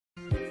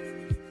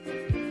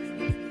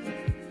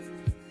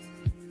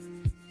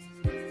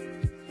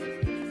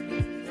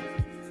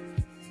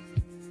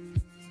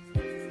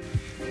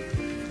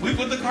We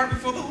put the cart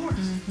before the horse.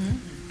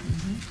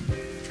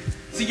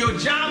 See, your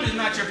job is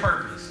not your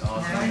purpose.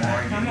 Oh,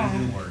 so come on.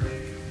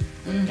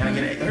 Can I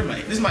get it?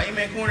 Everybody, this is my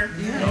amen corner?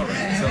 Yeah. All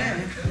right.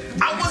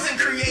 So, I wasn't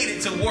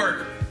created to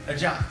work a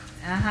job.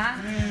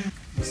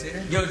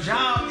 Your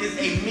job is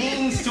a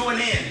means to an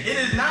end. It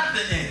is not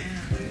the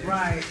end.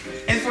 Right.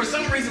 And for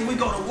some reason, we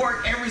go to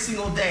work every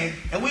single day,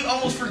 and we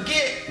almost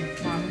forget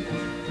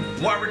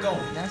why we're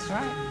going. That's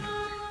right.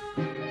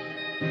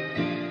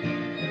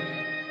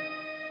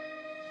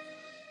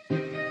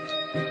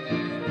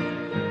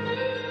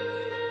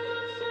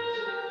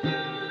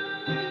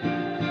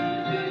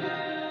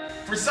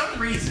 For some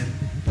reason,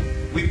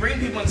 we bring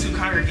people into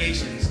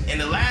congregations, and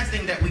the last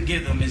thing that we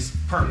give them is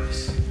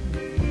purpose.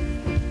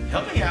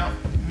 Help me out.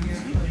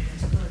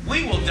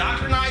 We will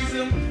doctrinize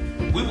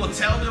them. We will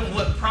tell them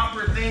what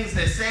proper things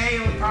to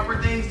say and proper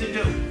things to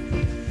do.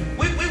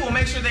 We will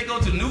make sure they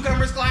go to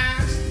newcomers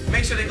class,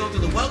 make sure they go to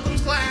the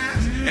welcomes class,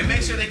 and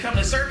make sure they come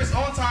to service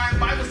on time,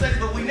 Bible study,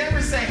 but we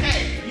never say,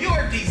 hey, you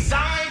are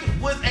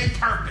designed with a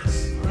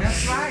purpose.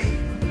 That's right.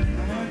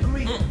 I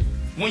agree.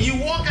 When you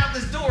walk out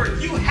this door,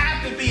 you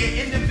have to be an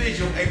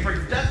individual, a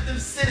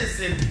productive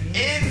citizen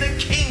in the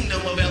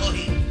kingdom of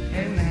Elohim.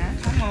 Amen.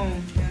 Come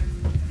on.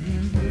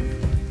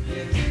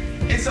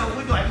 And so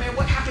we be like, man,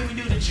 how can we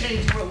do to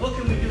change the world? What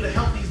can we do to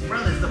help these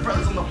brothers, the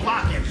brothers on the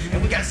block?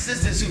 And we got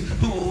sisters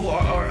who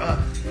are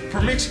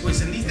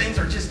promiscuous, and these things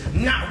are just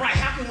not right.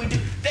 How can we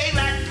do? They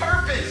lack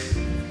purpose.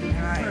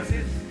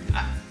 Right.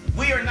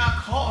 We are not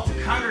called to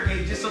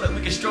congregate just so that we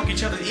can stroke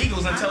each other's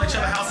egos and tell each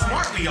other how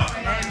smart we are.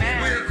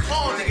 Amen. We're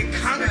called to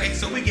congregate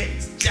so we get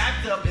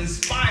jacked up,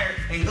 inspired,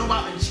 and go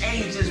out and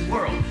change this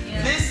world.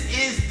 Yeah. This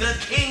is the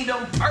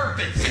kingdom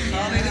purpose.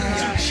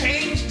 To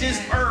change this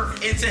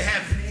earth into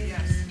heaven.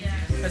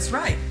 That's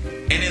right.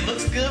 And it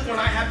looks good when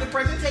I have the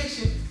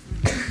presentation.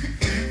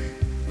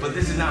 But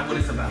this is not what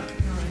it's about.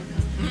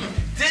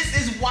 This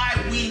is why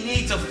we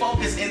need to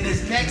focus in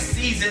this next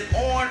season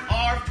on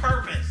our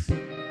purpose.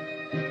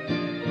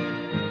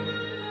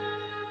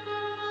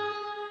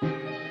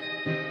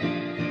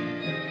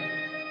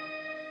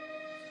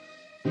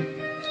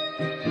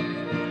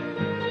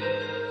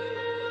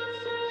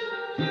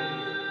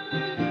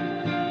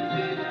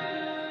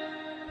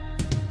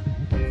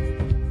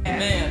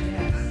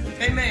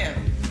 Amen.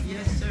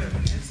 Yes, sir.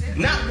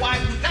 Not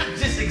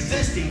just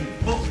existing,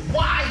 but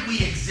why we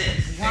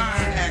exist.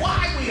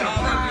 Why we are.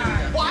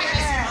 Why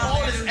has He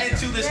called us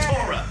into this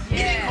Torah? He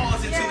didn't call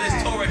us into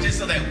this Torah just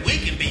so that we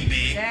can be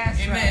big.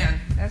 Amen.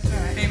 That's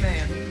right.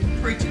 Amen.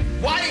 Preach it.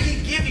 Why did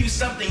He give you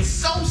something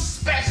so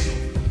special?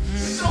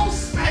 So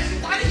special.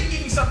 Why did He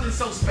give you something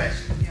so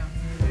special?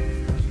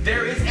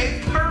 There is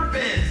a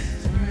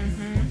purpose.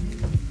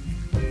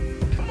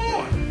 Come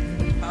on.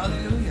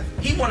 Hallelujah.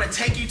 He want to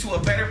take you to a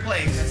better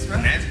place. That's right.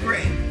 And that's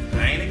great.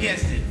 I ain't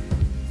against it.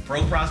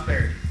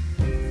 Pro-prosperity.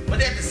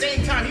 But at the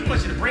same time, He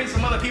wants you to bring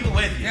some other people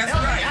with you. That's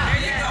right.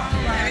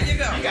 There you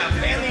go. You got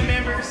family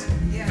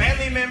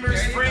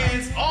members,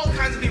 friends, all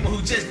kinds of people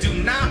who just do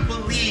not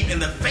believe in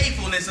the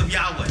faithfulness of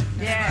Yahweh.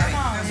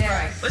 That's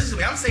right. Listen to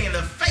me. I'm saying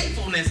the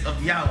faithfulness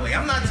of Yahweh.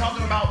 I'm not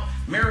talking about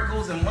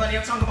miracles and money.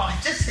 I'm talking about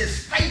just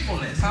His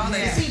faithfulness.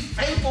 Is He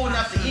faithful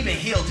enough to even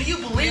heal? Do you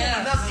believe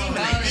enough to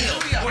even heal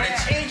or to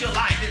change your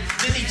life?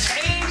 Does He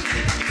change?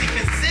 Is He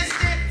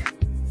consistent?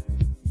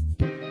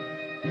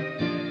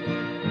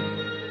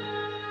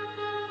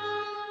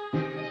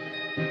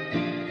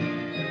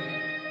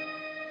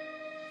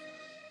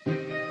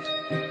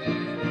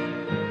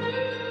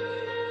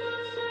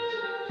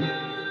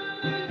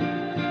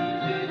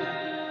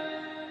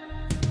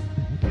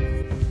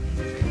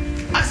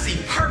 I see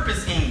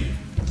purpose in you.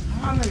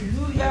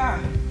 Hallelujah.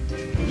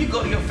 You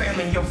go to your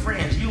family and your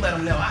friends, you let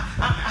them know.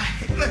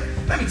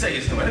 Let me tell you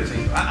a story.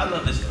 I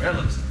love this story.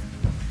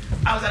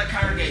 I was at a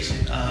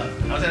congregation.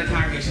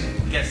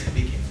 Guest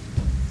speaking.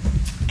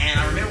 And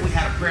I remember we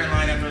had a prayer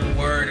line after the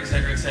word,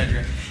 etc.,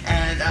 etc.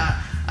 And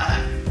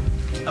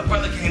a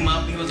brother came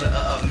up. He was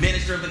a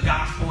minister of the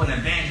gospel, an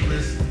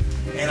evangelist.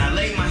 And I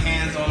laid my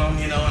hands on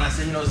him, and I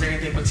said, is there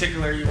anything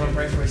particular you want to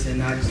pray for? He said,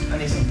 no, I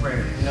need some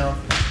prayer, And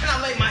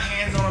I laid my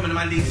hands on him, and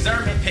my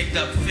discernment picked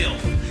up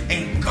filth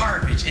and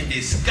garbage and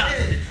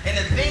disgust. And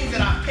the things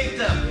that I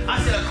picked up,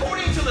 I said,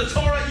 according to the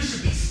Torah, you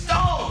should be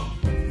stoned.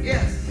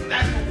 Yes.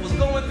 That's what was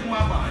going through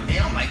my mind. And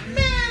I'm like,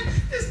 man,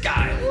 this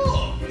guy,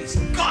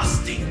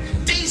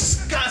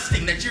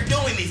 disgusting that you're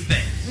doing these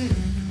things.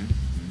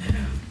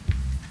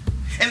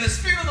 And the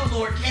Spirit of the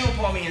Lord came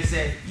upon me and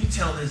said, you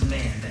tell this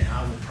man that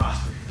I will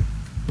prosper him.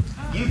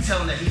 You tell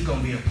him that he's going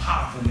to be a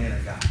powerful man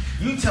of God.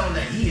 You tell him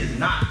that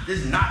this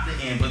is not the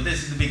end, but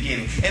this is the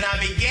beginning. And I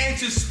began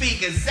to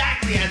speak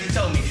exactly as He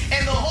told me.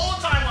 And the whole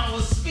time I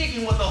was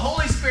speaking, what the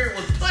Holy Spirit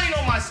was putting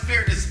on my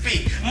spirit to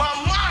speak, my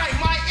mind,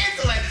 my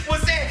intellect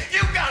was saying, you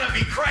got to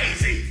be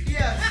crazy.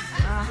 Yes.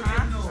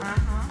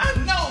 I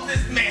know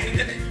this man.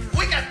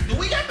 We got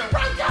the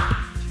right guy.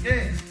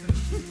 Yes.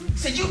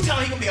 Said, you tell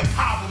him he's going to be a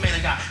powerful man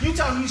of God. You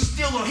tell him he's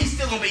still going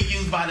to be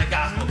used by the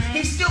gospel.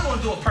 He's still going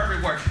to do a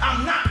perfect work.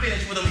 I'm not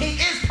finished with him. He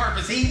is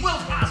purpose. He will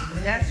prosper.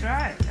 That's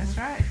right. That's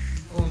right.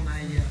 Oh, my,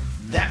 yeah.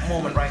 that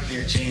moment right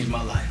there changed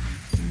my life.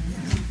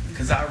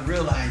 Because I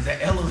realized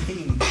that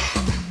Elohim,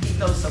 he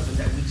knows something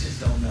that we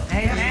just don't know.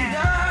 Amen.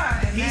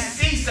 He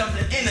sees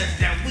something in us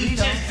that we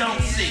just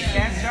don't see.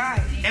 That's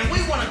right. And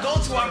we want to go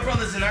to our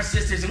brothers and our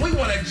sisters and we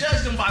want to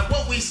judge them by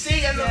what we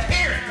see as a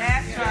parent.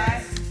 That's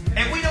right.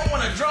 And we don't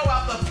want to draw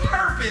out the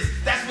purpose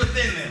that's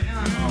within them.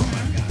 Oh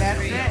my God.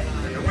 That's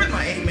it. Where's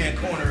my amen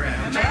corner at?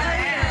 I'm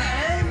trying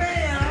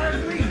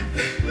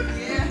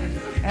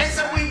And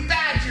so we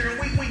badger and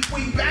we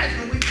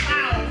badger and we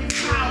plow,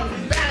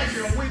 we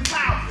badger and we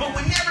plow. But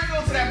we never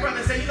go to that brother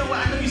and say, you know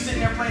what, I know you're sitting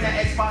there playing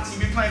that Xbox and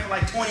you've been playing for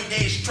like 20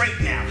 days straight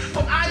now.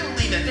 But I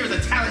believe that there's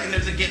a talent and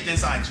there's a gift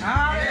inside you.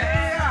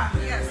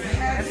 Yes.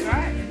 That's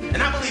right.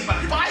 And I believe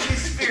by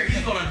his spirit,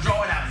 he's going to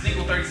draw it out.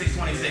 Ezekiel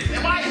 36:26.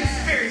 And by his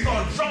spirit, he's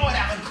going to draw it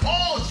out and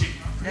cause you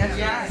That's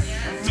right.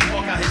 to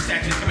walk out his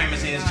statutes,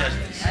 commandments, and his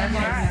judgments. That's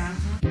right.